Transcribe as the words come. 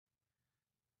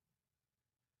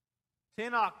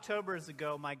10 Octobers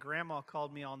ago, my grandma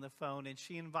called me on the phone, and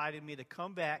she invited me to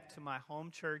come back to my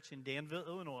home church in Danville,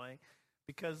 Illinois,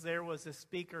 because there was a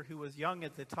speaker who was young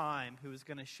at the time who was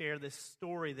going to share this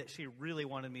story that she really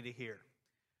wanted me to hear.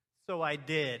 So I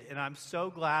did, and I'm so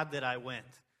glad that I went.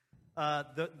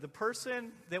 The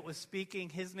person that was speaking,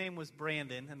 his name was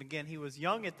Brandon, and again, he was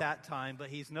young at that time, but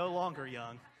he's no longer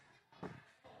young.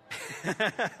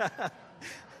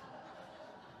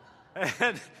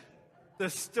 And the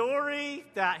story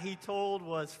that he told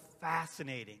was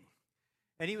fascinating.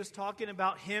 And he was talking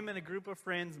about him and a group of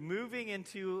friends moving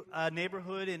into a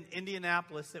neighborhood in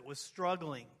Indianapolis that was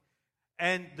struggling.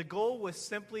 And the goal was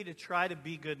simply to try to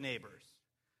be good neighbors.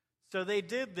 So they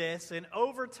did this, and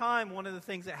over time, one of the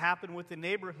things that happened with the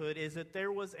neighborhood is that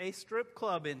there was a strip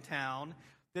club in town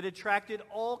that attracted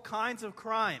all kinds of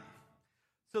crime.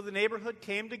 So the neighborhood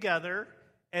came together,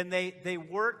 and they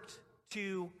worked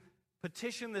to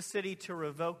petition the city to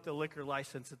revoke the liquor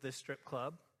license at this strip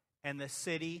club, and the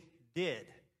city did,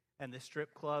 and the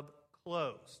strip club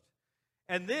closed.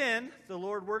 And then the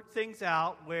Lord worked things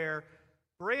out where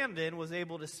Brandon was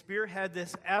able to spearhead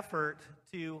this effort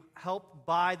to help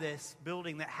buy this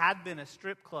building that had been a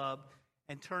strip club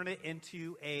and turn it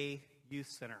into a youth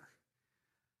center.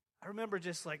 I remember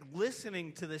just like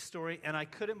listening to this story, and I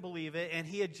couldn't believe it. And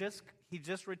he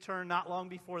just returned not long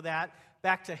before that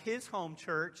back to his home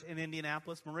church in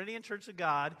Indianapolis, Meridian Church of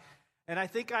God. And I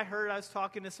was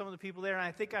talking to some of the people there, and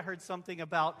I think I heard something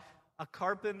about a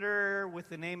carpenter with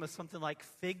the name of something like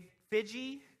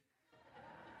Figgy,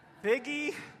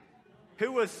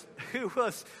 who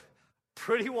was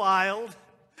pretty wild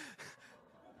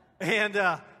and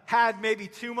had maybe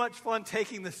too much fun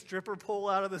taking the stripper pole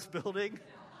out of this building.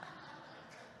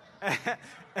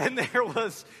 And there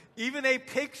was even a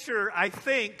picture, I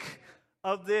think,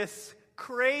 of this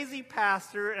crazy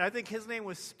pastor, and I think his name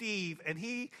was Steve, and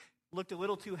he looked a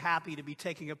little too happy to be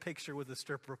taking a picture with a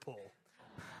stripper pole.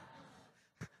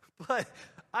 But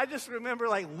I just remember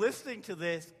listening to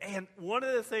this, and one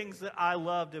of the things that I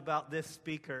loved about this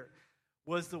speaker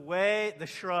was the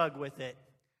shrug with it.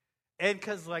 And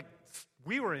because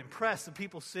we were impressed, the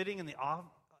people sitting in the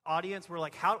audience were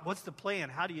like, what's the plan?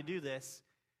 How do you do this?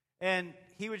 And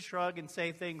he would shrug and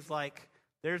say things like,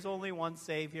 there's only one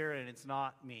Savior, and it's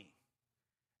not me.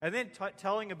 And then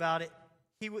telling about it,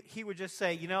 he would just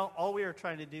say, all we are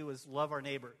trying to do is love our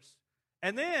neighbors.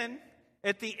 And then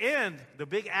at the end, the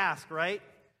big ask, right?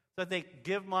 So that they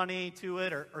give money to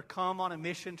it or come on a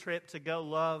mission trip to go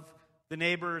love the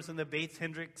neighbors in the Bates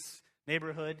Hendricks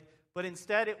neighborhood. But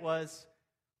instead it was,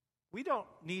 we don't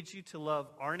need you to love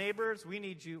our neighbors.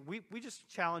 We just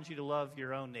challenge you to love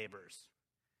your own neighbors.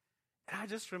 And I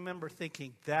just remember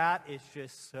thinking, that is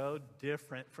just so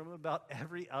different from about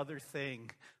every other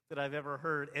thing that I've ever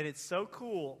heard. And it's so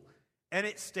cool. And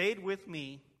it stayed with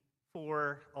me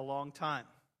for a long time.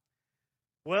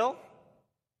 Well,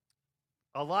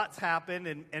 a lot's happened,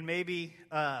 and maybe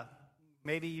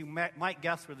you might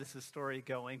guess where this story is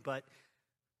going, but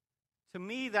to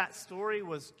me, that story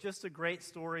was just a great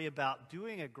story about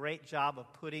doing a great job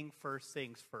of putting first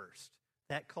things first.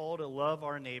 That call to love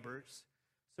our neighbors.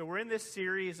 So we're in this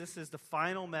series. This is the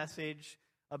final message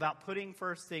about putting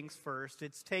first things first.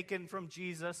 It's taken from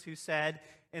Jesus, who said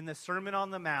in the Sermon on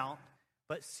the Mount,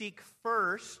 but seek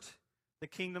first the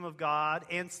kingdom of God,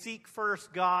 and seek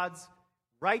first God's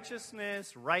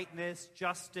righteousness, rightness,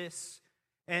 justice.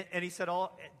 And he said,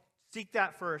 seek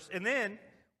that first. And then,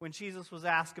 when Jesus was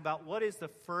asked about what is the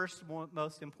first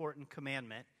most important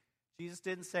commandment, Jesus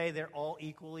didn't say they're all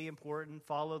equally important,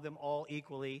 follow them all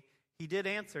equally. He did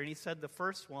answer, and he said the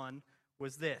first one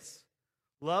was this.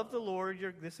 Love the Lord,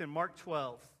 this in Mark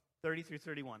 12, 30 through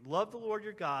 31. Love the Lord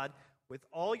your God with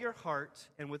all your heart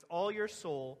and with all your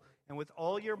soul and with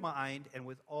all your mind and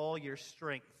with all your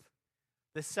strength.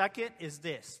 The second is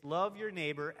this, love your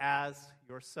neighbor as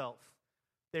yourself.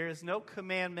 There is no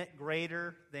commandment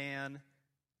greater than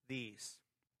these.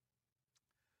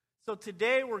 So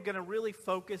today we're going to really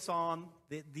focus on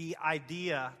the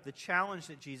idea, the challenge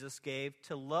that Jesus gave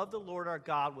to love the Lord our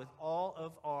God with all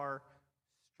of our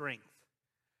strength.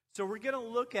 So we're going to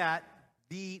look at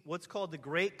what's called the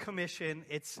Great Commission.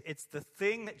 It's the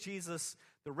thing that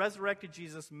the resurrected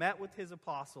Jesus met with his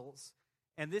apostles,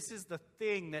 and this is the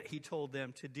thing that he told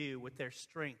them to do with their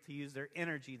strength, to use their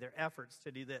energy, their efforts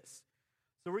to do this.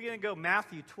 So we're going to go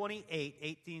Matthew 28,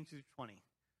 18 through 20.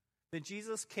 Then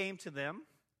Jesus came to them.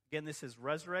 Again, this is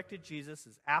resurrected Jesus.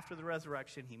 This is after the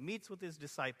resurrection. He meets with his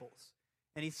disciples,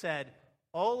 and he said,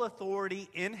 all authority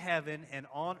in heaven and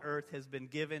on earth has been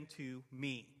given to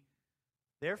me.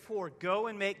 Therefore, go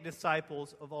and make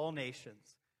disciples of all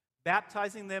nations,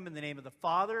 baptizing them in the name of the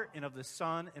Father and of the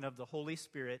Son and of the Holy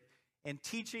Spirit, and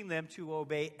teaching them to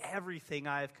obey everything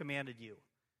I have commanded you.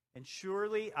 And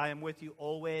surely I am with you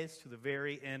always to the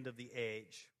very end of the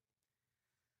age.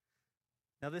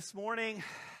 Now this morning,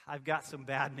 I've got some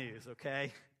bad news,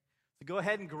 okay? So go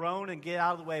ahead and groan and get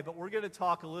out of the way, but we're going to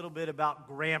talk a little bit about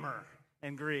grammar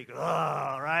and Greek.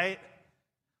 Ugh, right?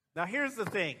 Now here's the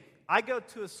thing. I go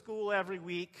to a school every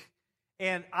week,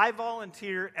 and I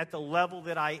volunteer at the level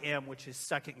that I am, which is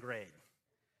second grade.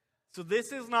 So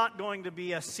this is not going to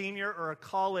be a senior or a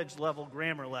college level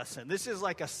grammar lesson. This is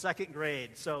like a second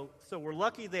grade. So we're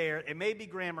lucky there. It may be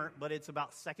grammar, but it's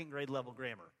about second grade level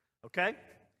grammar. Okay?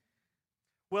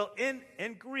 Well, in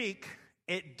Greek,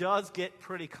 it does get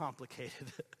pretty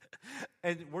complicated.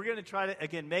 And we're going to try to,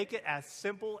 again, make it as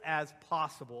simple as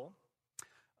possible.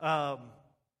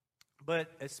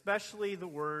 But especially the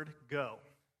word go.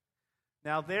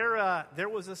 Now, there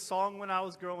was a song when I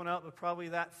was growing up that probably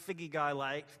that Figgy guy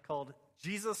liked called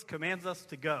Jesus Commands Us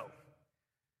to Go.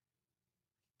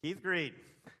 Keith Green.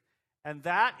 And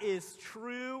that is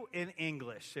true in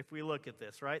English if we look at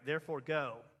this, right? Therefore,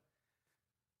 go.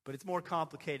 But it's more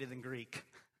complicated than Greek.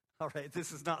 All right,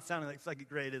 this is not sounding like second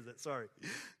grade, is it? Sorry.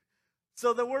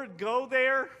 So the word go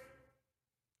there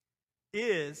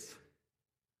is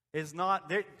not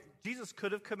there. Jesus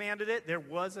could have commanded it. There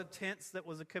was a tense that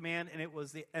was a command, and it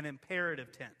was an imperative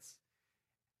tense.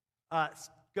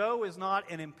 Go is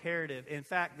not an imperative. In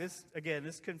fact, this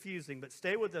is confusing, but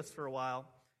stay with us for a while.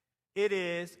 It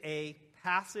is a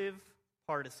passive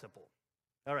participle.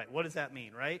 All right, what does that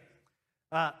mean, right?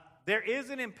 There is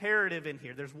an imperative in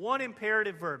here. There's one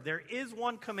imperative verb. There is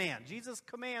one command. Jesus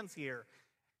commands here.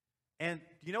 And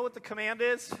you know what the command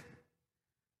is? It's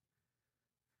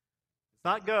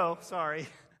not go, sorry.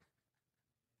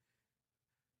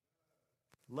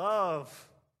 Love.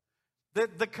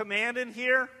 The command in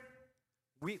here,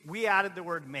 we added the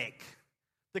word make.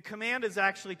 The command is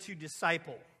actually to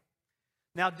disciple.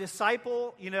 Now,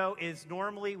 disciple, is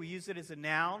normally, we use it as a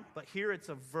noun, but here it's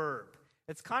a verb.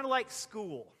 It's kind of like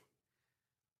school.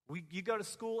 You go to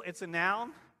school, it's a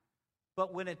noun,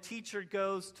 but when a teacher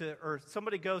or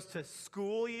somebody goes to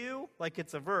school you, like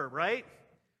it's a verb, right?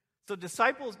 So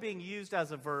disciple is being used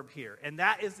as a verb here, and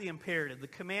that is the imperative. The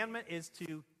commandment is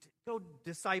to go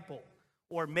disciple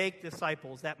or make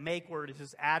disciples. That make word is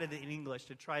just added in English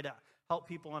to try to help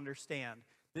people understand.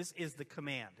 This is the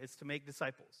command. It's to make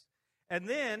disciples. And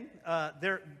then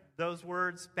those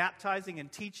words, baptizing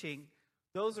and teaching,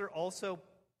 those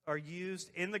are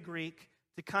used in the Greek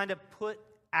to kind of put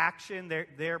action,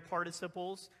 their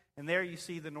participles. And there you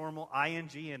see the normal ing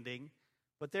ending.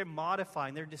 But they're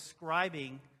modifying, they're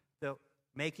describing the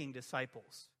making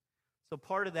disciples. So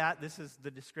part of that, this is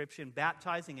the description.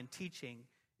 Baptizing and teaching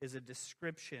is a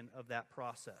description of that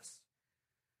process.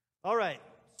 All right.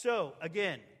 So,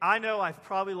 again, I know I've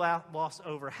probably lost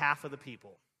over half of the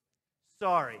people.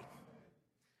 Sorry.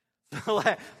 So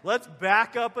let's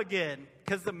back up again,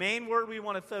 because the main word we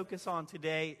want to focus on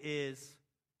today is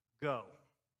go.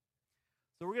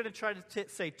 So we're going to try to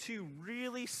say two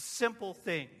really simple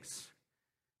things.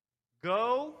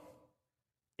 Go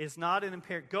is not an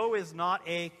imperative. Go is not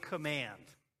a command.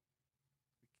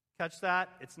 Catch that?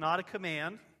 It's not a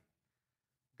command.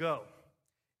 Go.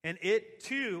 And it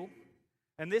too,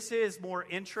 and this is more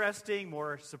interesting,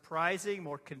 more surprising,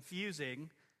 more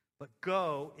confusing, but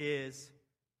go is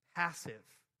passive.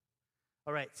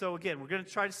 All right, so again, we're going to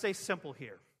try to stay simple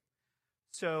here.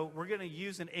 So we're going to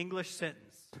use an English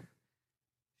sentence.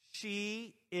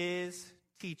 She is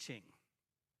teaching.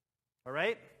 All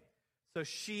right? So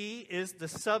she is the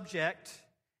subject,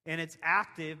 and it's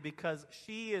active because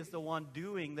she is the one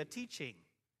doing the teaching.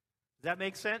 Does that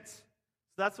make sense?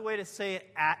 So that's the way to say it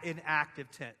in active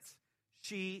tense.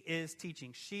 She is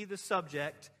teaching. She, the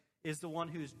subject, is the one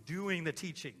who's doing the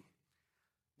teaching.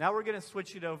 Now we're going to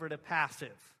switch it over to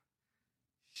passive.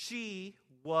 She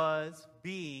was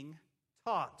being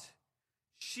taught.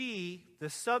 She, the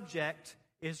subject,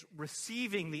 is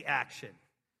receiving the action.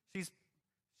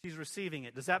 She's receiving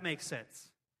it. Does that make sense?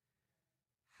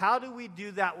 How do we do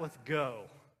that with go?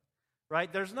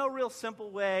 Right? There's no real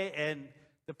simple way, and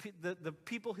the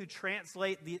people who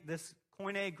translate this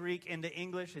Koine Greek into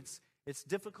English, it's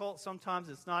difficult sometimes.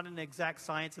 It's not an exact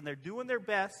science, and they're doing their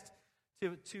best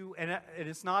to and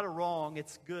it's not a wrong.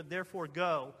 It's good. Therefore,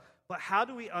 go. But how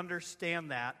do we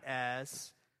understand that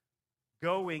as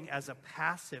going as a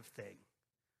passive thing?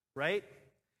 Right?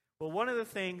 Well, one of the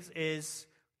things is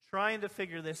trying to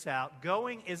figure this out.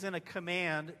 Going isn't a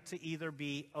command to either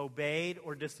be obeyed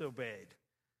or disobeyed.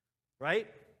 Right?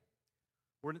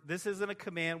 This isn't a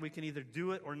command. We can either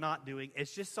do it or not doing.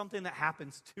 It's just something that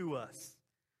happens to us.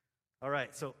 All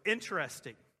right, so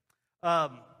interesting.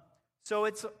 So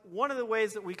it's one of the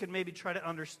ways that we can maybe try to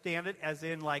understand it, as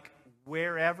in like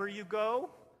wherever you go,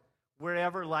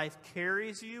 wherever life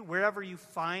carries you, wherever you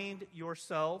find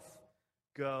yourself,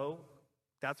 go.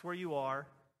 That's where you are.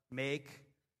 Make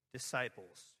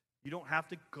disciples. You don't have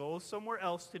to go somewhere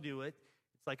else to do it.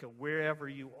 It's like a wherever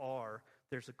you are,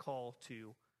 there's a call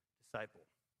to disciple.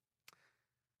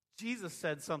 Jesus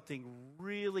said something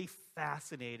really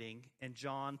fascinating in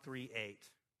John 3:8.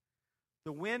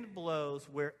 The wind blows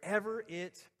wherever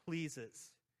it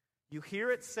pleases. You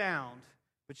hear its sound,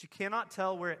 but you cannot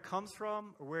tell where it comes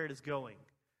from or where it is going.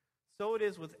 So it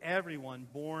is with everyone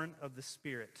born of the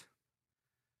Spirit.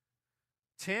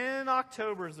 10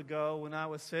 Octobers ago, when I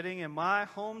was sitting in my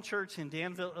home church in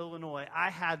Danville, Illinois, I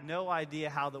had no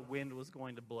idea how the wind was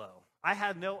going to blow. I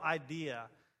had no idea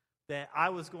that I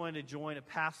was going to join a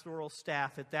pastoral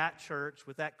staff at that church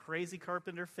with that crazy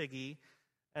carpenter Figgy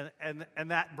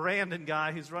and that Brandon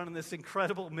guy who's running this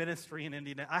incredible ministry in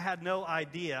Indiana. I had no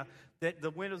idea that the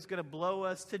wind was going to blow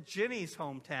us to Jenny's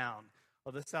hometown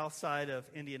of the south side of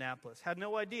Indianapolis. Had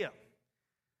no idea.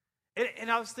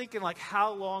 And I was thinking, like,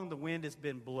 how long the wind has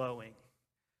been blowing.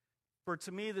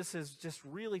 To me, this is just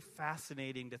really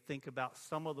fascinating to think about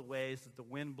some of the ways that the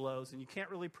wind blows, and you can't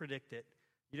really predict it.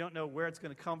 You don't know where it's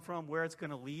going to come from, where it's going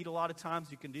to lead. A lot of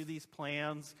times you can do these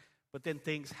plans, but then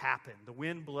things happen. The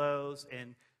wind blows,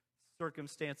 and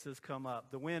circumstances come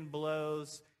up. The wind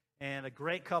blows, and a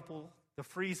great couple, the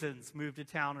Friesens, moved to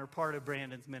town and are part of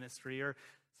Brandon's ministry. Or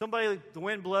the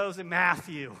wind blows, and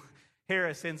Matthew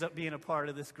Harris ends up being a part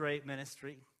of this great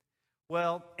ministry.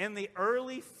 Well, in the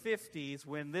early 50s,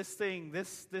 when this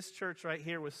church right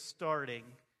here was starting,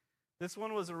 this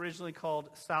one was originally called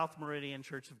South Meridian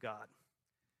Church of God.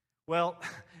 Well,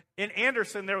 in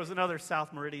Anderson, there was another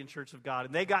South Meridian Church of God,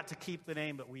 and they got to keep the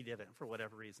name, but we didn't for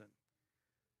whatever reason.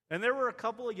 And there were a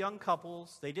couple of young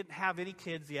couples. They didn't have any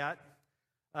kids yet.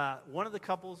 One of the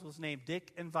couples was named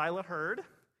Dick and Violet Hurd,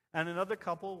 and another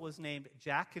couple was named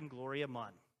Jack and Gloria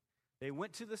Munn. They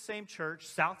went to the same church,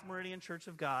 South Meridian Church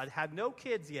of God, had no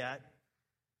kids yet,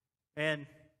 and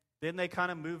then they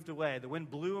kind of moved away. The wind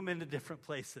blew them into different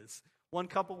places. One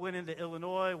couple went into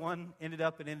Illinois, one ended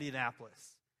up in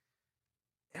Indianapolis.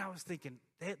 And I was thinking,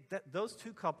 those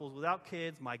two couples without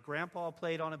kids, my grandpa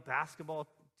played on a basketball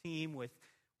team with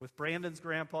Brandon's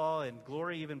grandpa, and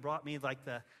Gloria even brought me like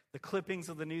the clippings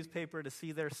of the newspaper to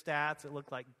see their stats. It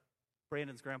looked like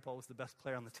Brandon's grandpa was the best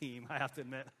player on the team, I have to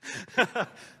admit.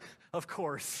 Of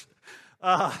course.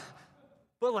 But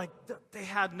they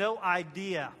had no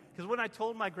idea. Because when I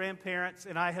told my grandparents,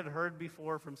 and I had heard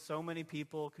before from so many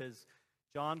people, because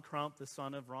John Crump, the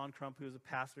son of Ron Crump, who was a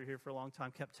pastor here for a long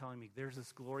time, kept telling me, there's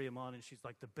this Gloria Munn, and she's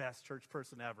like the best church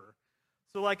person ever.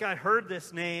 So I heard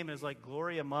this name as like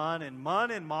Gloria Munn, and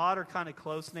Munn and Maud are kind of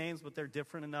close names, but they're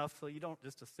different enough, so you don't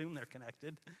just assume they're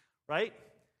connected, right?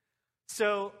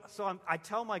 So I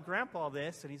tell my grandpa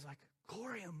this, and he's like,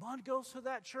 Gloria Munn goes to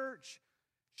that church.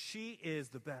 She is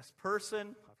the best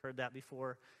person. I've heard that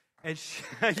before. And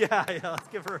yeah, let's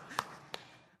give her.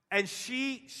 And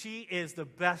she is the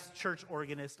best church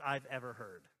organist I've ever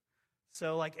heard.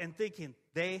 So and thinking,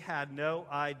 they had no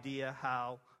idea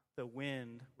how the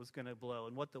wind was going to blow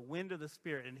and what the wind of the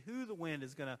Spirit and who the wind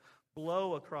is going to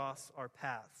blow across our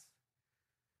paths.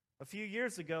 A few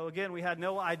years ago, again, we had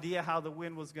no idea how the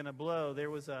wind was going to blow.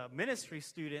 There was a ministry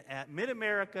student at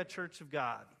Mid-America Church of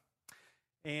God.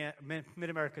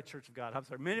 Mid-America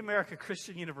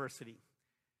Christian University.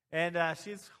 And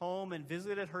she's home and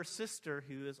visited her sister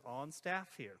who is on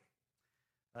staff here.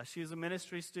 She was a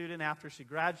ministry student. After she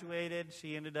graduated,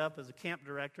 she ended up as a camp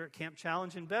director at Camp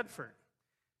Challenge in Bedford.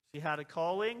 She had a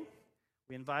calling.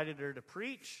 We invited her to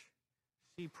preach.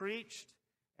 She preached.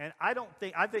 And I don't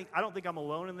think I'm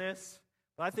alone in this,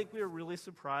 but I think we were really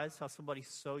surprised how somebody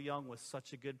so young was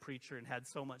such a good preacher and had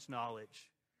so much knowledge.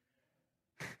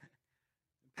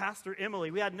 Pastor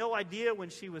Emily, we had no idea when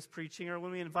she was preaching or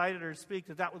when we invited her to speak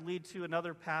that would lead to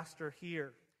another pastor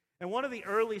here. And one of the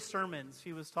early sermons,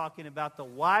 she was talking about the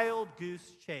wild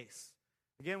goose chase.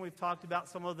 Again, we've talked about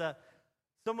some of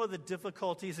the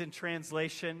difficulties in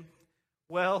translation.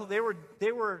 Well, they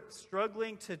were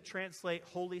struggling to translate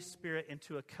Holy Spirit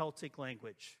into a Celtic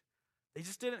language. They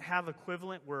just didn't have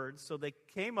equivalent words, so they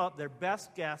came up, their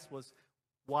best guess was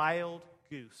wild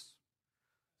goose.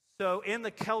 So in the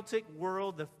Celtic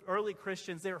world, the early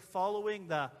Christians, they were following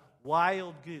the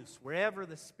wild goose, wherever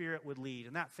the Spirit would lead.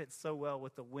 And that fits so well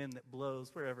with the wind that blows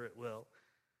wherever it will.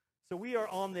 So we are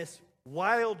on this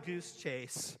wild goose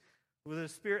chase where the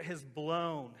Spirit has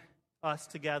blown us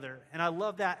together. And I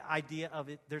love that idea of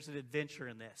it. There's an adventure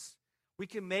in this. We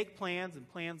can make plans, and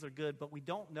plans are good, but we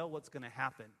don't know what's going to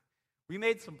happen. We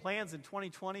made some plans in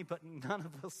 2020, but none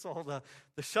of us saw the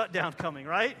shutdown coming,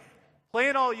 right?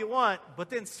 Plan all you want, but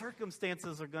then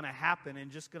circumstances are going to happen and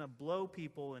just going to blow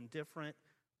people in different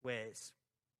ways.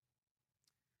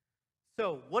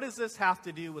 So, what does this have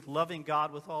to do with loving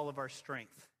God with all of our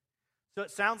strength? So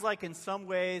it sounds like in some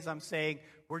ways I'm saying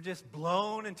we're just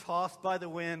blown and tossed by the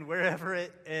wind wherever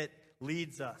it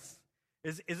leads us.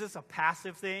 Is this a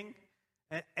passive thing?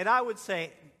 And I would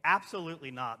say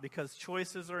absolutely not, because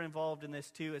choices are involved in this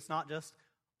too. It's not just,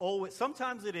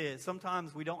 sometimes it is.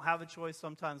 Sometimes we don't have a choice,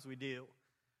 sometimes we do.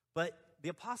 But the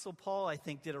Apostle Paul, I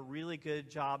think, did a really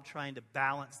good job trying to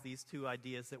balance these two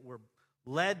ideas, that we're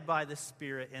led by the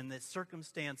Spirit and that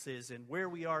circumstances and where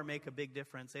we are make a big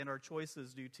difference, and our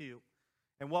choices do too.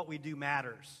 And what we do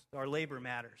matters. Our labor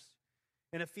matters.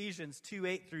 In Ephesians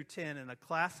 2:8-10, in a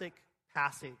classic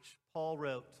passage, Paul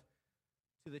wrote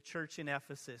to the church in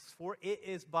Ephesus, "For it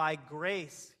is by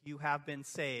grace you have been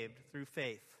saved through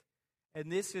faith.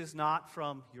 And this is not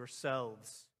from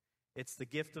yourselves. It's the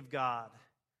gift of God."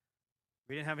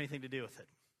 We didn't have anything to do with it,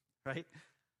 right?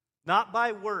 "Not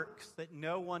by works, that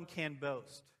no one can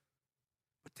boast."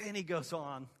 But then he goes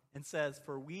on and says,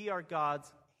 "For we are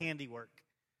God's handiwork,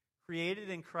 created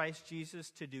in Christ Jesus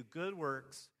to do good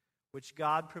works, which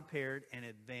God prepared in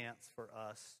advance for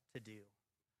us to do."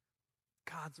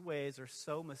 God's ways are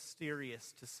so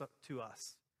mysterious to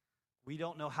us. We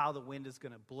don't know how the wind is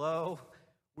going to blow.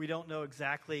 We don't know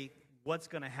exactly what's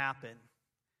going to happen.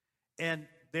 And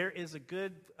there is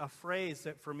a phrase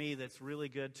that for me that's really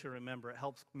good to remember. It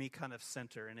helps me kind of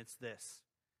center, and it's this: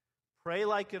 pray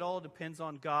like it all depends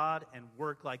on God, and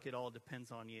work like it all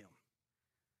depends on you.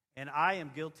 And I am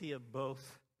guilty of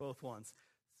both ones.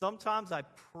 Sometimes I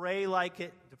pray like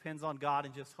it depends on God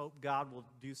and just hope God will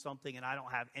do something and I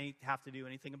don't have to do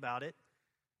anything about it.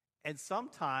 And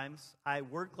sometimes I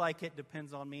work like it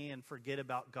depends on me and forget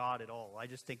about God at all. I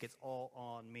just think it's all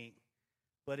on me.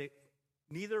 But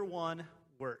neither one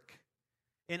work.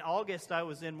 In August, I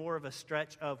was in more of a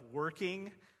stretch of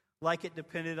working like it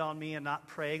depended on me and not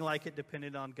praying like it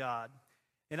depended on God.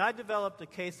 And I developed a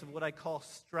case of what I call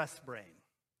stress brain.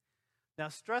 Now,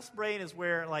 stress brain is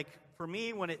where, like, for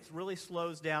me, when it really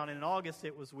slows down, and in August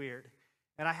it was weird.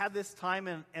 And I had this time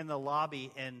in the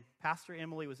lobby, and Pastor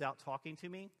Emily was out talking to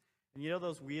me. And you know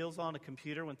those wheels on a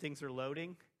computer when things are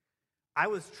loading? I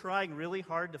was trying really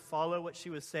hard to follow what she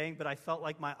was saying, but I felt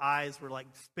like my eyes were, like,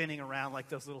 spinning around like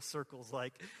those little circles,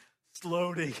 like,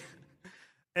 loading.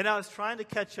 And I was trying to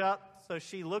catch up, so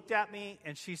she looked at me,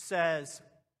 and she says,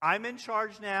 "I'm in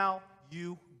charge now,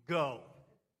 you go."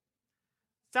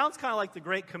 Sounds kind of like the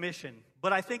Great Commission,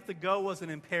 but I think the go was an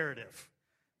imperative.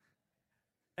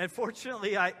 And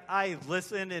fortunately, I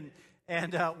listened, and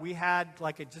we had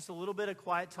just a little bit of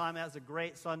quiet time. It was a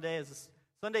great Sunday. As a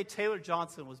Sunday, Taylor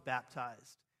Johnson was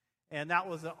baptized. And that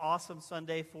was an awesome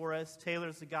Sunday for us.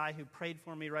 Taylor's the guy who prayed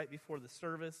for me right before the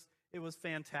service. It was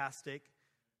fantastic.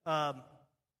 But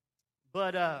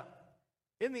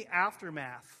in the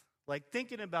aftermath,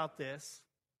 thinking about this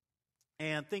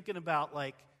and thinking about,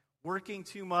 working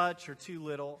too much or too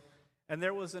little. And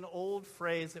there was an old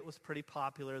phrase that was pretty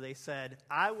popular. They said,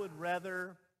 "I would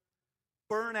rather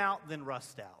burn out than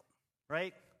rust out,"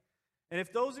 right? And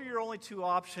if those are your only two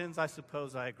options, I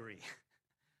suppose I agree.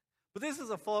 But this is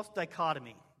a false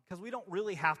dichotomy, because we don't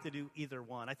really have to do either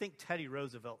one. I think Teddy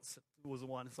Roosevelt was the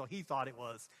one, so he thought it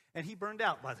was. And he burned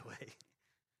out, by the way.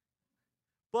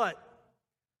 But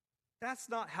that's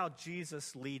not how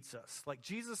Jesus leads us.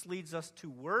 Jesus leads us to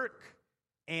work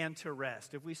and to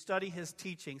rest. If we study his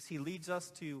teachings, he leads us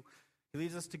to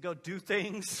go do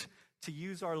things, to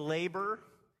use our labor,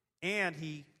 and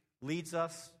he leads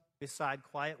us beside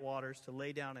quiet waters to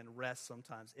lay down and rest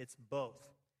sometimes. It's both.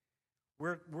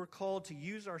 We're called to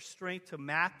use our strength to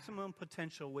maximum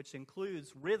potential, which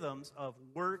includes rhythms of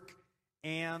work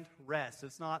and rest.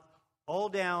 It's not all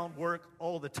down, work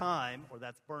all the time, or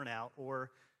that's burnout,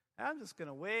 or I'm just going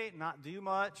to wait, not do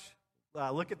much,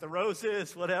 look at the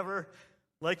roses, whatever.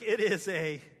 It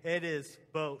is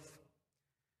both.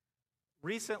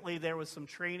 Recently, there was some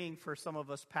training for some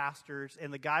of us pastors,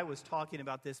 and the guy was talking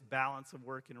about this balance of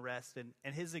work and rest,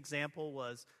 and his example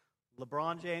was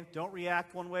LeBron James. Don't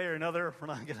react one way or another. We're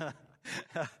not going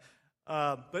to.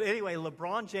 But anyway,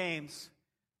 LeBron James,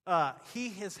 he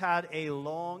has had a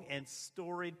long and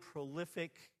storied,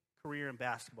 prolific career in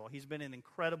basketball. He's been an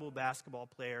incredible basketball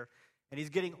player. And he's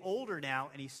getting older now,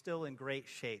 and he's still in great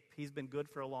shape. He's been good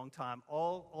for a long time.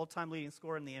 All-time leading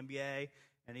scorer in the NBA,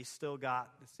 and he's still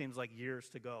got, it seems like, years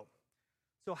to go.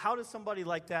 So how does somebody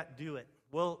like that do it?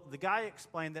 Well, the guy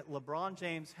explained that LeBron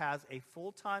James has a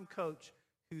full-time coach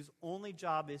whose only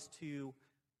job is to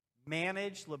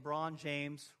manage LeBron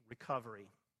James' recovery.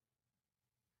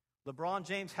 LeBron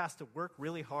James has to work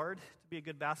really hard to be a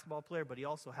good basketball player, but he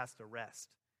also has to rest.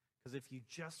 Because if you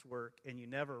just work and you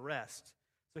never rest,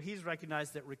 so he's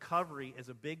recognized that recovery is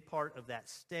a big part of that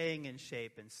staying in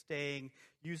shape and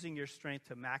using your strength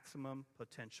to maximum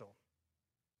potential.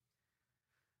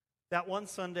 That one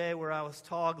Sunday where I was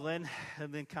toggling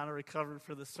and then kind of recovered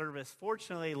for the service,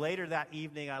 fortunately, later that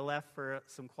evening I left for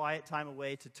some quiet time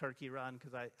away to Turkey Run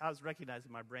because I was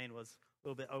recognizing my brain was a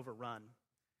little bit overrun.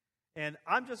 And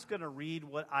I'm just going to read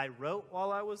what I wrote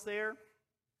while I was there.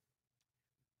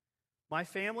 My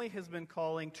family has been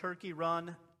calling Turkey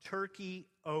Run Turkey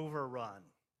Overrun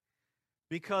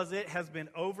because it has been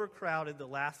overcrowded the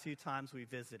last few times we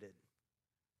visited.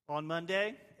 On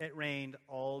Monday, it rained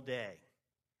all day.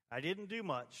 I didn't do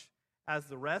much, as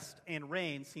the rest and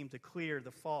rain seemed to clear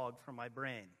the fog from my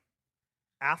brain.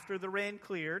 After the rain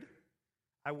cleared,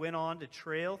 I went on to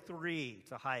Trail 3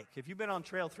 to hike. If you've been on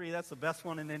Trail 3, that's the best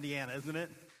one in Indiana, isn't it?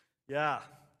 Yeah.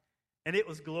 And it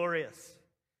was glorious.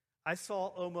 I saw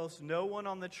almost no one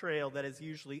on the trail that is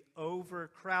usually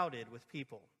overcrowded with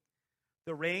people.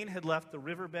 The rain had left the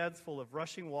riverbeds full of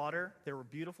rushing water. There were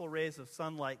beautiful rays of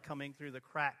sunlight coming through the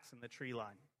cracks in the tree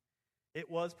line. It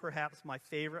was perhaps my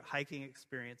favorite hiking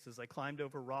experience as I climbed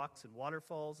over rocks and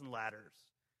waterfalls and ladders.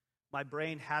 My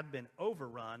brain had been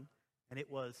overrun, and it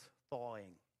was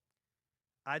thawing.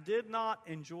 I did not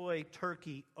enjoy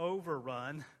Turkey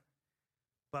Overrun,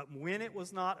 but when it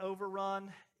was not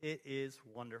overrun, it is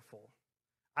wonderful.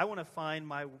 I want to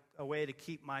find a way to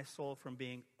keep my soul from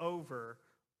being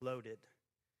overloaded.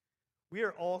 We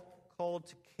are all called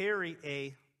to carry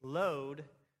a load,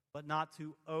 but not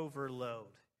to overload.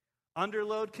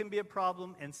 Underload can be a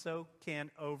problem, and so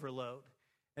can overload.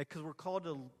 Because we're called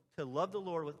to love the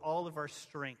Lord with all of our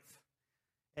strength.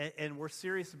 And we're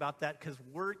serious about that because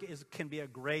work can be a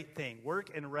great thing.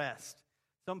 Work and rest.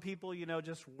 Some people,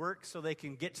 just work so they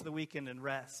can get to the weekend and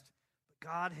rest. But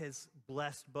God has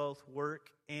blessed both work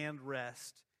and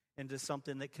rest into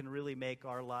something that can really make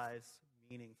our lives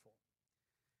meaningful.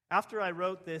 After I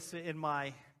wrote this in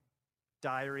my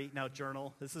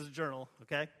journal. This is a journal,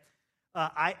 okay?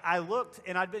 I looked,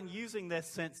 and I'd been using this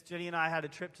since Jenny and I had a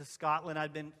trip to Scotland.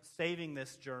 I'd been saving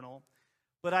this journal.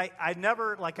 But I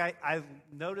never, I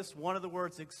noticed one of the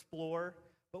words explore.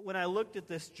 But when I looked at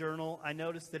this journal, I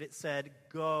noticed that it said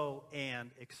go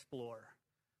and explore.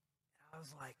 I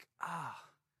was like,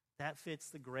 that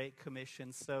fits the Great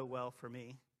Commission so well for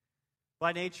me.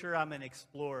 By nature, I'm an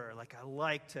explorer. I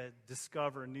like to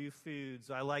discover new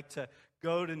foods. I like to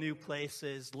go to new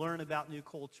places, learn about new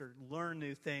culture, learn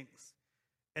new things.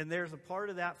 And there's a part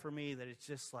of that for me that it's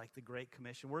just like the Great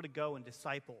Commission. We're to go and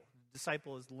disciple.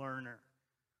 Disciple is learner.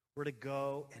 We're to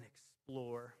go and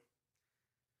explore.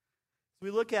 So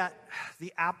we look at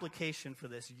the application for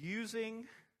this, using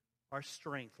our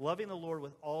strength, loving the Lord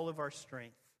with all of our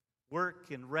strength,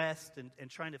 work and rest and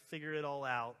trying to figure it all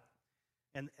out,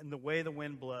 and the way the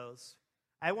wind blows.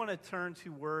 I want to turn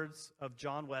to words of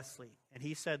John Wesley, and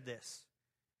he said this: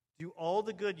 do all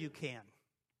the good you can,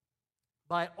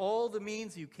 by all the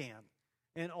means you can,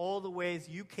 in all the ways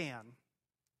you can,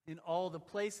 in all the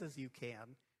places you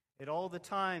can, at all the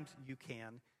times you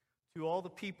can, to all the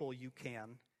people you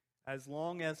can, as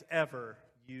long as ever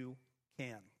you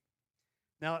can.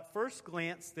 Now, at first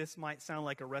glance, this might sound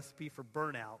like a recipe for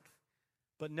burnout,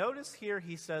 but notice here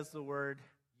he says the word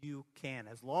you can,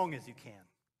 as long as you can.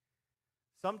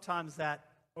 Sometimes that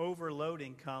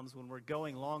overloading comes when we're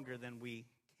going longer than we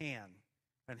can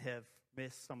and have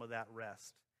missed some of that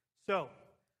rest. So,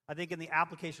 I think in the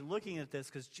application, looking at this,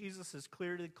 because Jesus has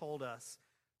clearly called us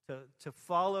to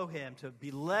follow him, to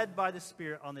be led by the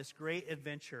Spirit on this great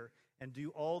adventure and do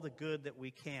all the good that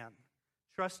we can,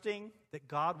 trusting that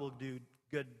God will do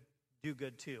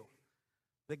good too.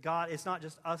 That God, it's not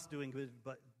just us doing good,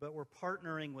 but we're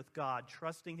partnering with God,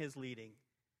 trusting his leading.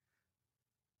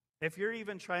 If you're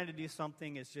even trying to do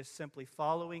something is just simply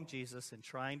following Jesus and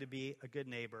trying to be a good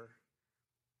neighbor,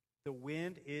 the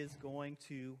wind is going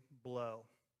to blow.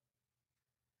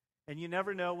 And you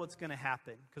never know what's going to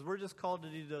happen because we're just called to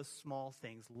do those small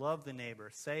things. Love the neighbor,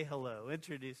 say hello,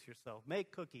 introduce yourself,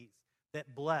 make cookies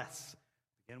that bless,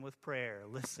 begin with prayer,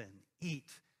 listen, eat,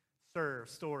 serve,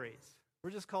 stories. We're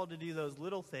just called to do those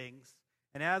little things.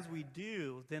 And as we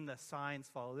do, then the signs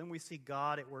follow. Then we see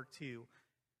God at work too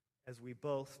as we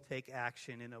both take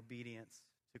action in obedience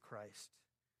to Christ.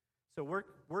 So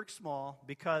work small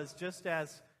because just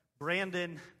as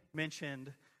Brandon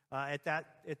mentioned at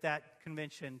that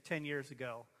convention 10 years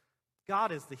ago,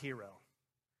 God is the hero.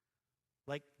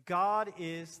 God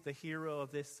is the hero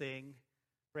of this thing.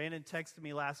 Brandon texted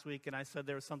me last week, and I said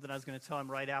there was something I was going to tell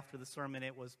him right after the sermon.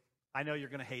 It was, I know you're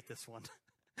going to hate this one.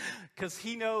 Because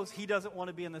he knows he doesn't want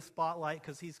to be in the spotlight,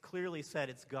 because he's clearly said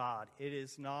it's God. It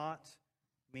is not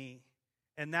me.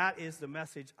 And that is the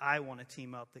message I want to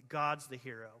team up, that God's the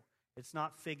hero. It's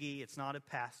not Figgy. It's not a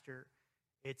pastor.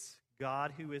 It's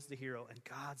God who is the hero, and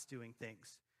God's doing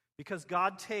things. Because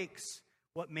God takes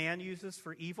what man uses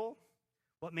for evil,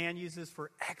 what man uses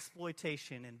for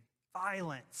exploitation and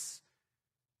violence,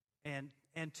 and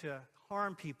to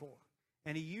harm people,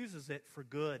 and he uses it for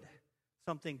good,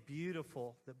 something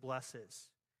beautiful that blesses.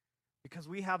 Because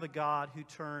we have a God who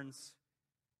turns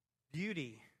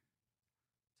beauty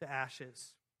to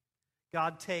ashes.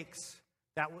 God takes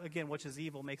that, again, which is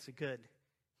evil, makes it good.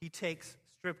 He takes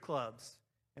strip clubs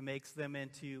and makes them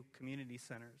into community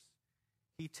centers.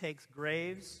 He takes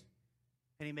graves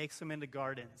and he makes them into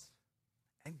gardens.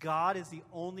 And God is the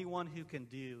only one who can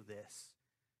do this.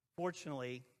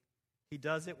 Fortunately, he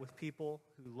does it with people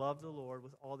who love the Lord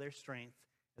with all their strength,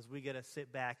 as we get to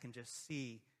sit back and just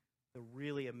see the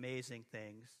really amazing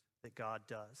things that God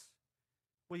does.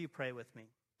 Will you pray with me?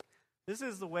 This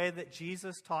is the way that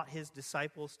Jesus taught his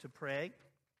disciples to pray.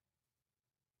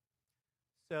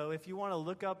 So if you want to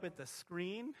look up at the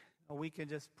screen, we can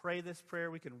just pray this prayer.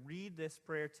 We can read this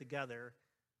prayer together.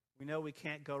 We know we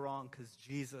can't go wrong because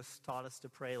Jesus taught us to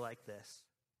pray like this.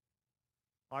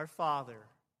 Our Father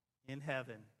in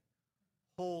heaven,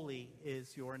 holy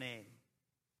is your name.